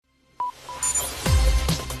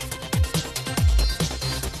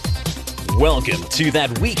Welcome to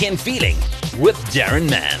That Weekend Feeling with Darren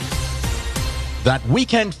Mann. That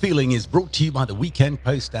Weekend Feeling is brought to you by the Weekend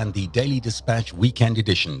Post and the Daily Dispatch Weekend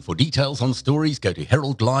Edition. For details on stories, go to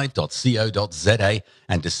heraldlive.co.za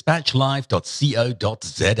and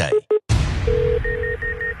dispatchlive.co.za.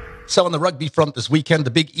 So on the rugby front this weekend,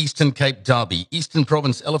 the big Eastern Cape Derby. Eastern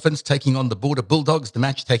Province Elephants taking on the Border Bulldogs, the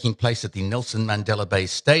match taking place at the Nelson Mandela Bay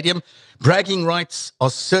Stadium. Bragging rights are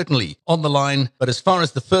certainly on the line, but as far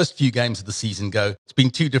as the first few games of the season go, it's been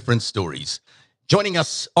two different stories. Joining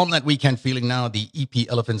us on That Weekend Feeling now, the EP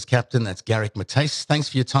Elephants captain, that's Garrick Matthys. Thanks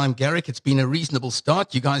for your time, Garrick. It's been a reasonable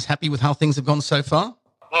start. You guys happy with how things have gone so far?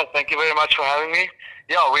 No, thank you very much for having me.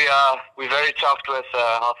 Yeah, we're very chuffed with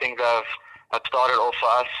how things have started off for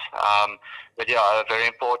us. But yeah, a very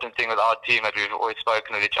important thing with our team that we've always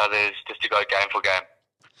spoken with each other is just to go game for game.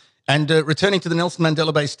 And returning to the Nelson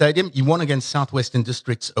Mandela Bay Stadium, you won against Southwestern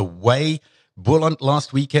Districts away. Boland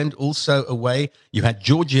last weekend also away. You had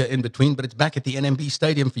Georgia in between, but it's back at the NMB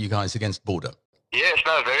Stadium for you guys against Border. Yes,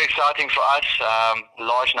 no, very exciting for us.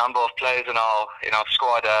 Large number of players in our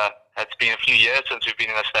squad. It's been a few years since we've been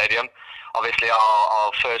in the stadium. Obviously,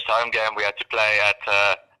 our first home game we had to play at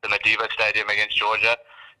the Madiba Stadium against Georgia.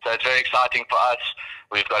 So it's very exciting for us.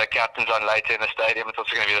 We've got a captain's on later in the stadium. It's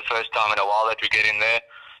also going to be the first time in a while that we get in there.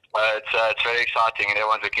 It's very exciting and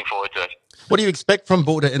everyone's looking forward to it. What do you expect from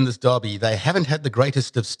Border in this derby? They haven't had the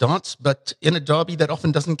greatest of starts, but in a derby that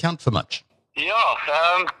often doesn't count for much. Yeah,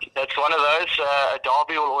 it's one of those. A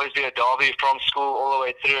derby will always be a derby from school all the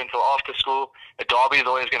way through until after school. A derby is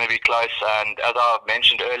always going to be close, and as I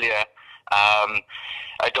mentioned earlier,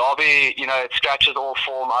 a derby, it scratches all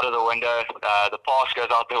form out of the window. The pass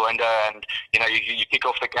goes out the window, and you kick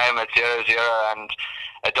off the game at 0-0. And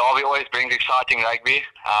a derby always brings exciting rugby.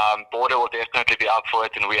 Border will definitely be up for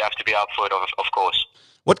it, and we have to be up for it, of course.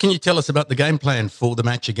 What can you tell us about the game plan for the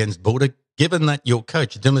match against Border, given that your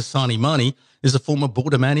coach, Dumisani Mani, is a former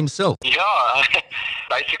Border man himself? Yeah,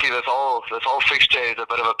 basically this whole fixture is a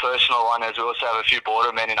bit of a personal one, as we also have a few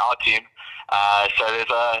Border men in our team. So there's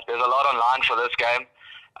a lot on line for this game.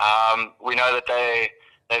 We know that they're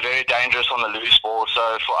very dangerous on the loose ball,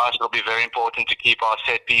 so for us it'll be very important to keep our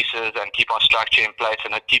set pieces and keep our structure in place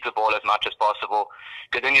and keep the ball as much as possible.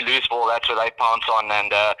 Because any loose ball, that's where they pounce on,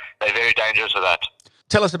 and they're very dangerous with that.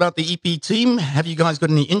 Tell us about the EP team. Have you guys got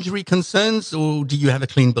any injury concerns, or do you have a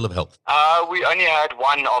clean bill of health? We only had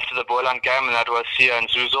one after the Boland game, and that was Sia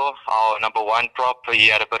Nzuzo, our number one prop. He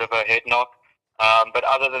had a bit of a head knock. But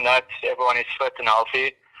other than that, everyone is fit and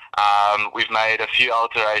healthy. We've made a few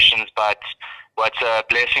alterations, but what's a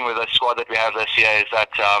blessing with the squad that we have this year is that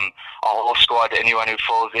our whole squad, anyone who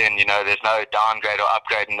falls in, there's no downgrade or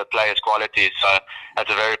upgrade in the players' quality. So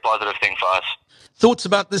that's a very positive thing for us. Thoughts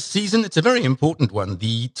about this season? It's a very important one.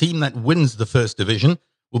 The team that wins the first division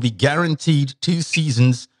will be guaranteed 2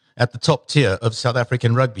 seasons at the top tier of South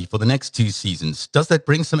African rugby for the next 2 seasons. Does that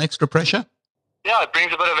bring some extra pressure? Yeah, it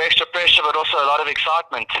brings a bit of extra pressure, but also a lot of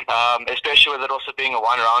excitement, especially with it also being a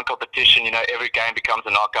one-round competition. Every game becomes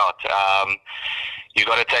a knockout. You've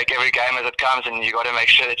got to take every game as it comes, and you've got to make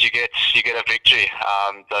sure that you get a victory.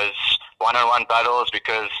 Those one-on-one battles,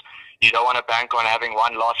 because you don't want to bank on having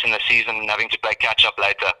one loss in the season and having to play catch-up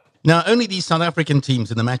later. Now, only these South African teams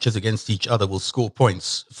in the matches against each other will score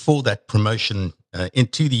points for that promotion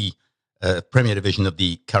into the Premier Division of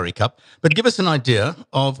the Currie Cup. But give us an idea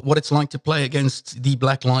of what it's like to play against the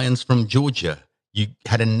Black Lions from Georgia. You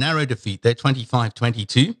had a narrow defeat there,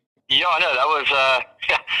 25-22. Yeah, no, that was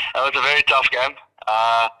a very tough game.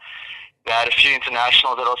 They had a few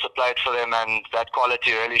internationals that also played for them, and that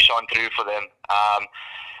quality really shone through for them.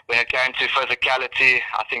 When it came to physicality,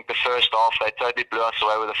 I think the first half, they totally blew us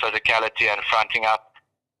away with the physicality and fronting up.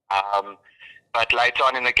 But later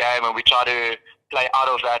on in the game, when we tried to play out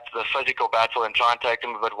of that, the physical battle, and try and take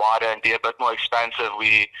them a bit wider and be a bit more expansive,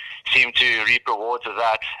 we seemed to reap rewards of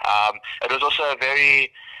that. It was also a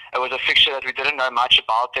fixture that we didn't know much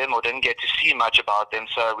about them, or didn't get to see much about them,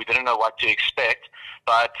 so we didn't know what to expect.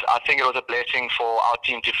 But I think it was a blessing for our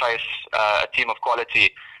team to face a team of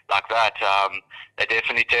quality like that. They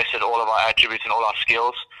definitely tested all of our attributes and all our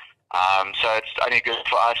skills. So it's only good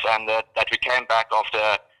for us, and that we came back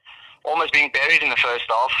after almost being buried in the first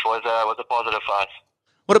half was a positive for us.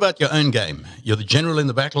 What about your own game? You're the general in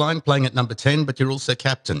the back line, playing at number 10, but you're also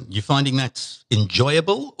captain. You finding that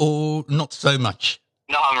enjoyable or not so much?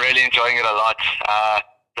 No, I'm really enjoying it a lot.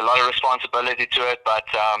 A lot of responsibility to it, but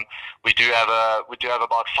we do have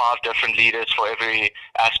about 5 different leaders for every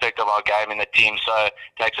aspect of our game in the team, so it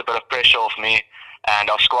takes a bit of pressure off me. And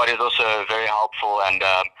our squad is also very helpful, and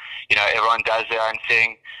everyone does their own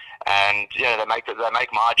thing. And they make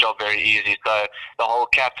my job very easy. So the whole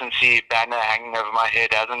captaincy banner hanging over my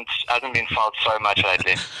head hasn't been felt so much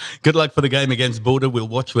lately. Good luck for the game against Border. We'll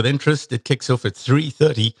watch with interest. It kicks off at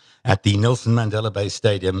 3:30 at the Nelson Mandela Bay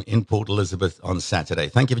Stadium in Port Elizabeth on Saturday.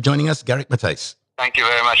 Thank you for joining us, Garrick Matthies. Thank you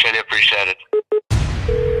very much. Really appreciate it.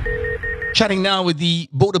 Chatting now with the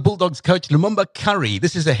Border Bulldogs coach, Lumumba Curry.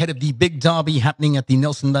 This is ahead of the big derby happening at the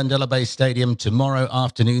Nelson Mandela Bay Stadium tomorrow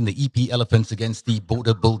afternoon, the EP Elephants against the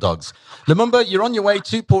Border Bulldogs. Lumumba, you're on your way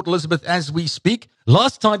to Port Elizabeth as we speak.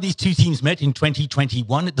 Last time these two teams met in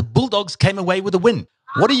 2021, the Bulldogs came away with a win.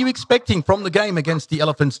 What are you expecting from the game against the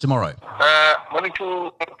Elephants tomorrow? Wanting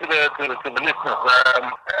to the listeners,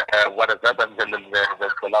 what has happened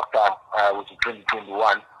the last time, which is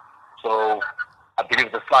 2021. So I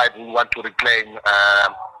believe the side we want to reclaim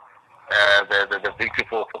the victory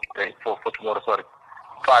for tomorrow. Sorry,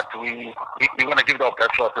 but we want to give it our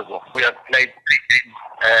best shot as well. We have played 3 games,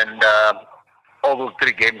 and all those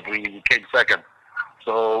 3 games we came second.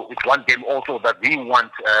 So it's one game also that we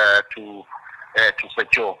want to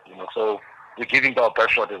secure. So we're giving it our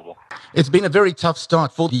best shot as well. It's been a very tough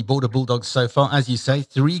start for the Border Bulldogs so far, as you say,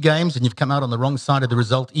 3 games, and you've come out on the wrong side of the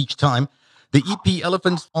result each time. The EP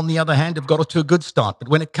Elephants, on the other hand, have got off to a good start. But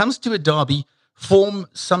when it comes to a derby, form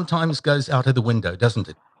sometimes goes out of the window, doesn't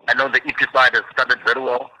it? I know the EP side has started very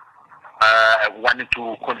well, wanting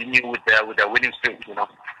to continue with their winning streak.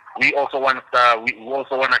 We also want to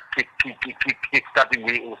keep starting.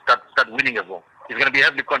 We start winning as well. It's going to be a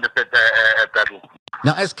heavily contested battle.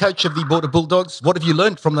 Now, as coach of the Border Bulldogs, what have you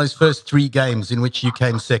learned from those first 3 games in which you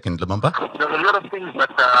came second, Lumumba? There's a lot of things that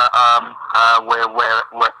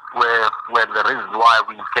were the reasons why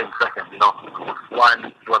we came second.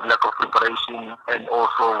 One was lack of preparation, and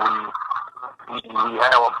also we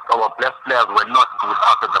had our best players were not with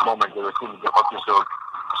us at the moment. They were still in the officials.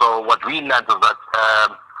 So what we learned was that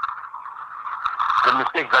the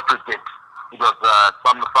mistakes that we did, it was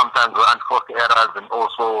sometimes were unforced errors, and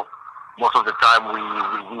also most of the time we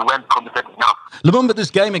weren't committed enough. Lumumba,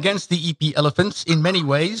 this game against the EP Elephants, in many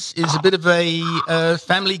ways, is a bit of a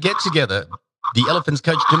family get-together. The Elephants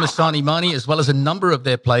coach Dumisani Mani, as well as a number of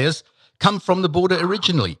their players, come from the Border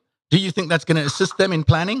originally. Do you think that's going to assist them in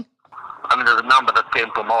planning? I mean, there's a number that came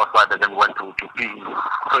from our side and then went to PE.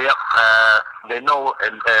 So, yeah, they know,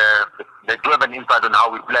 and they do have an insight on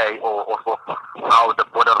how we play, or also how the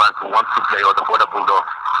Border Rams wants to play, or the Border Bulldogs.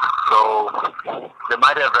 So they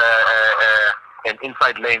might have an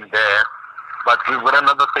inside lane there, but we've got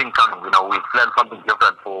another thing coming. We've planned something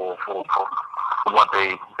different for what they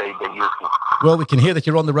used to. Well, we can hear that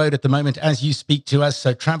you're on the road at the moment as you speak to us,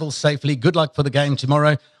 so travel safely. Good luck for the game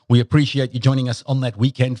tomorrow. We appreciate you joining us on That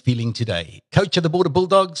Weekend Feeling today. Coach of the Border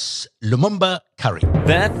Bulldogs, Lumumba Curry.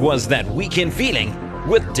 That was That Weekend Feeling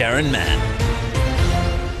with Darren Mann.